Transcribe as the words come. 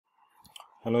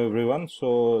Hello everyone.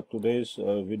 So today's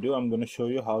video I'm going to show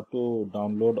you how to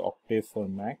download Octave for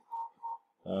Mac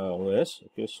OS.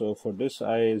 Okay, so for this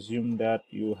I assume that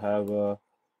you have a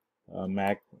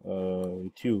Mac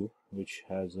with you, which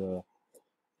has a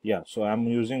So I'm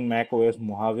using Mac OS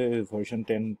Mojave version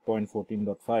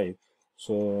 10.14.5.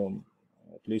 So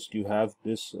at least you have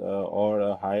this or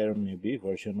a higher maybe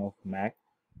version of Mac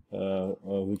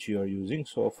which you are using.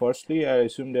 So firstly, I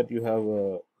assume that you have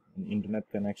an internet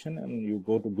connection and you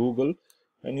go to Google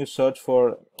and you search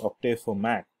for Octave for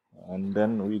Mac, and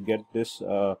then we get this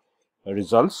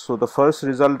results. So the first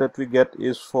result that we get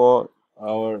is for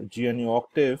our GNU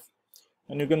Octave,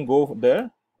 and you can go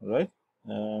there, right,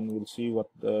 and we'll see what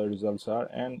the results are.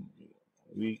 And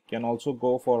we can also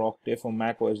go for Octave for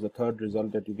Mac OS. The third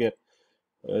result that you get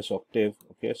is Octave.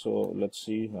 Okay, so let's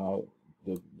see now.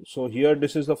 So here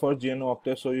this is the first GNU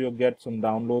Octave, so you get some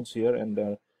downloads here,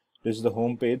 and this is the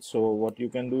home page. So what you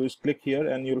can do is click here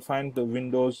and you'll find the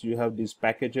Windows. You have these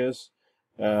packages,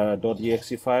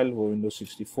 .exe file for Windows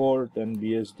 64, then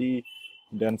BSD.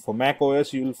 Then for Mac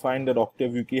OS you will find that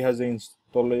Octave Wiki has the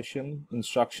installation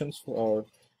instructions for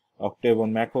Octave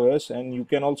on Mac OS, and you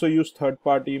can also use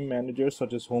third-party managers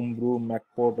such as Homebrew,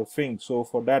 MacPort, or Fink. So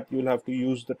for that you'll have to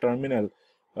use the terminal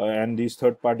and these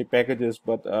third-party packages,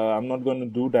 but I'm not going to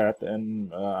do that,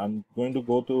 and I'm going to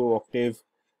go to Octave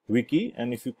Wiki,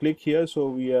 and if you click here, so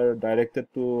we are directed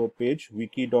to a page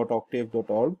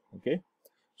wiki.octave.org. okay,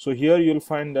 so here you'll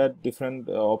find that different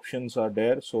options are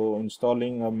there. So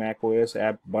installing a Mac OS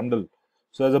app bundle.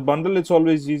 So as a bundle, it's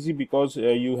always easy because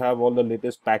you have all the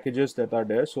latest packages that are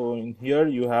there. So in here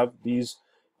you have these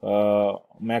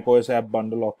Mac OS app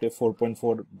bundle Octave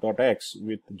 4.4.x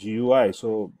with GUI.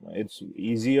 So it's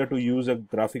easier to use a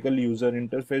graphical user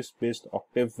interface based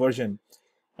Octave version.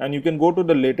 And you can go to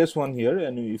the latest one here,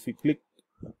 and if you click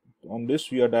on this,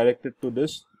 we are directed to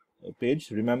this page.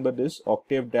 Remember this,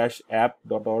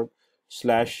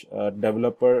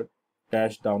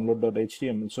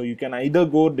 octave-app.org/developer-download.html. So you can either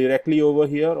go directly over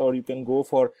here, or you can go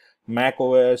for Mac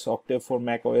OS, Octave for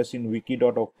Mac OS in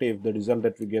wiki.octave, the result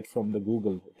that we get from the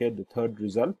Google. Okay, the third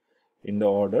result in the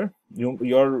order.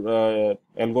 Your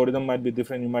algorithm might be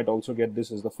different. You might also get this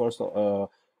as the first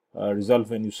result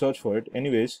when you search for it.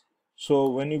 Anyways, so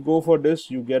when you go for this,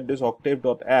 you get this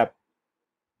octave.app.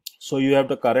 So you have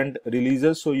the current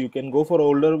releases, so you can go for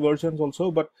older versions also,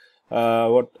 but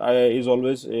what is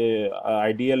always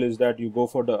ideal is that you go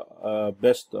for the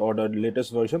best or the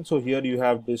latest version. So here you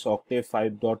have this Octave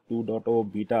 5.2.0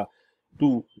 beta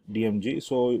 2 DMG,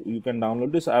 so you can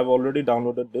download this. I've already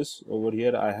downloaded this over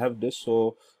here. I have this.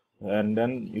 So and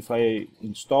then if I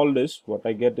install this, what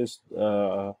I get is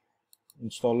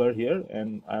installer here,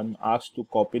 and I'm asked to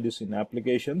copy this in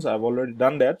applications. I've already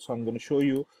done that, so I'm going to show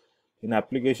you in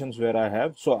applications where I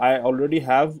have. So I already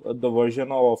have the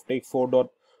version of Octave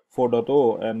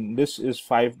 4.4.0, and this is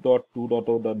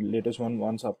 5.2.0, the latest one.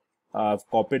 Once I've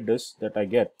copied this, that I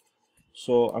get.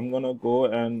 So I'm gonna go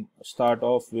and start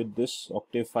off with this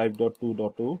Octave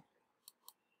 5.2.2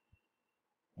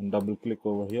 and double click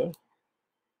over here.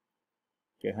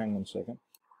 Okay, hang on a second.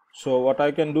 So what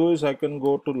I can do is I can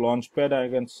go to Launchpad. I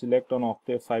can select on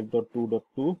Octave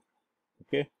 5.2.2.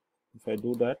 okay, if I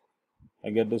do that, I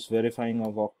get this verifying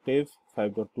of Octave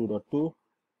 5.2.2.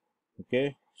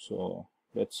 okay, so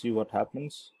let's see what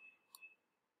happens.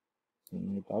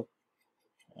 Bring it up,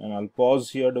 and I'll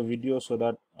pause here the video so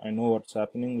that I know what's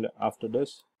happening after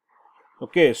this.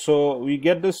 Okay, so we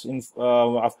get this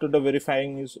after the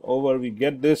verifying is over, we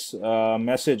get this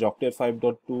message: Octave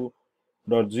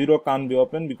 5.2.0 can't be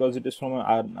opened because it is from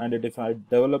an unidentified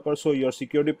developer. So your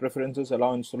security preferences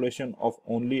allow installation of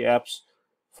only apps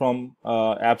from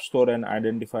App Store and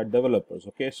identified developers.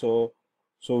 Okay, so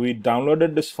we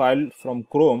downloaded this file from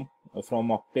Chrome from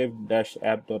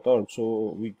octave-app.org.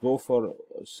 So we go for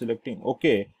selecting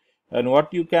OK, and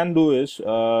what you can do is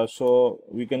so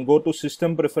we can go to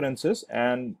system preferences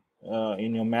and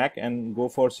in your Mac and go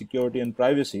for security and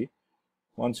privacy.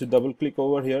 Once you double click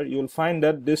over here, you will find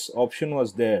that this option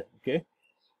was there. Okay,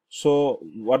 so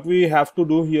what we have to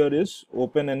do here is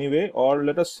open anyway, or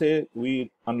let us say we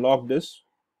unlock this,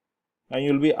 and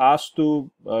you'll be asked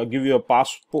to give you a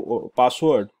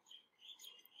password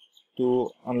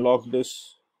to unlock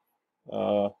this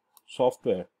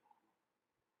software.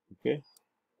 Okay,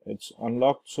 it's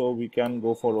unlocked, so we can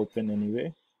go for open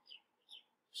anyway.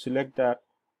 Select that.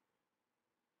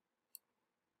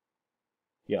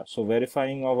 Yeah, so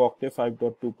verifying of Octave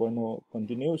 5.2.0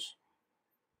 continues.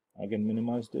 I can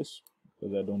minimize this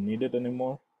because I don't need it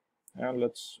anymore, and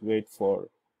let's wait for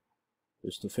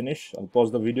this to finish. I'll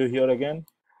pause the video here again.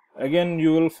 again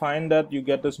you will find that you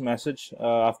get this message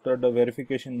after the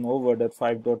verification over that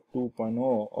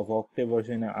 5.2.0 of Octave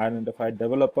version identified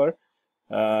developer,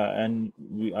 and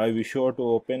I be sure to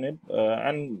open it,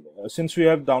 and since we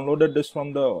have downloaded this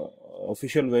from the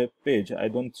official web page, I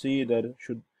don't see there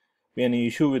should be any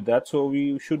issue with that, so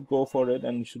we should go for it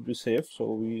and it should be safe.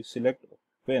 So we select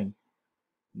open,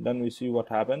 then we see what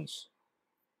happens.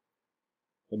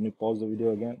 Let me pause the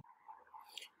video again.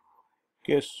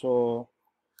 Okay, so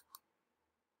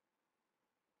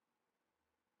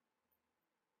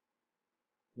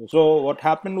what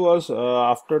happened was,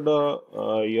 after the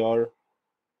your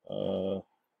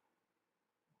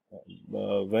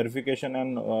verification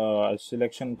and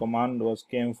selection command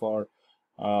came for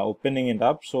opening it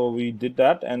up, so we did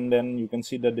that, and then you can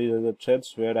see that these are the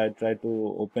threads where I try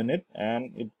to open it,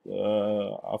 and it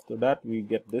after that we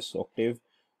get this Octave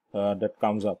that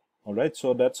comes up. All right,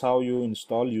 so that's how you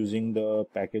install using the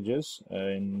packages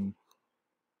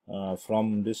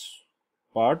from this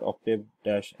part,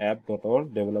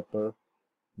 octave-app.org developer-download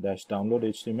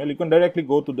HTML. You can directly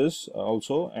go to this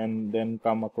also, and then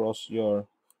come across your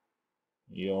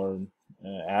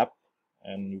app,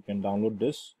 and you can download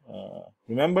this.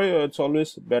 Remember, it's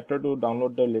always better to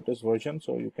download the latest version,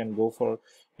 so you can go for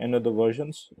any of the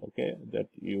versions, okay, that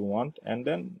you want, and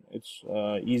then it's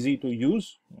easy to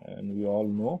use, and we all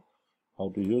know how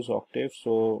to use Octave.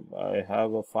 So I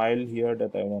have a file here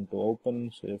that I want to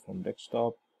open, say from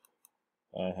desktop.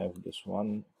 I have this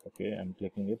one, okay, I'm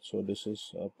clicking it. So this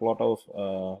is a plot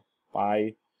of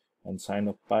pi and sine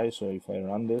of pi. So if I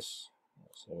run this,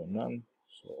 7 run,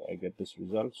 so I get this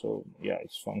result. So yeah,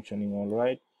 it's functioning all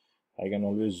right. I can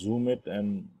always zoom it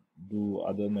and do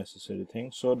other necessary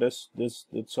things. So that's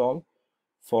all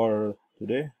for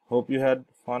today. Hope you had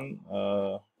fun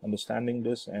understanding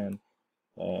this and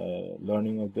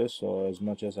learning of this. So as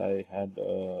much as I had,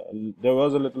 there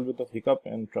was a little bit of hiccup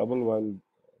and trouble while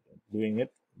doing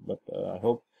it, but I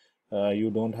hope you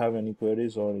don't have any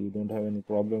queries or you don't have any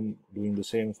problem doing the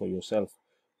same for yourself.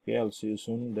 Okay, I'll see you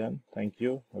soon then. Thank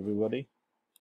you, everybody.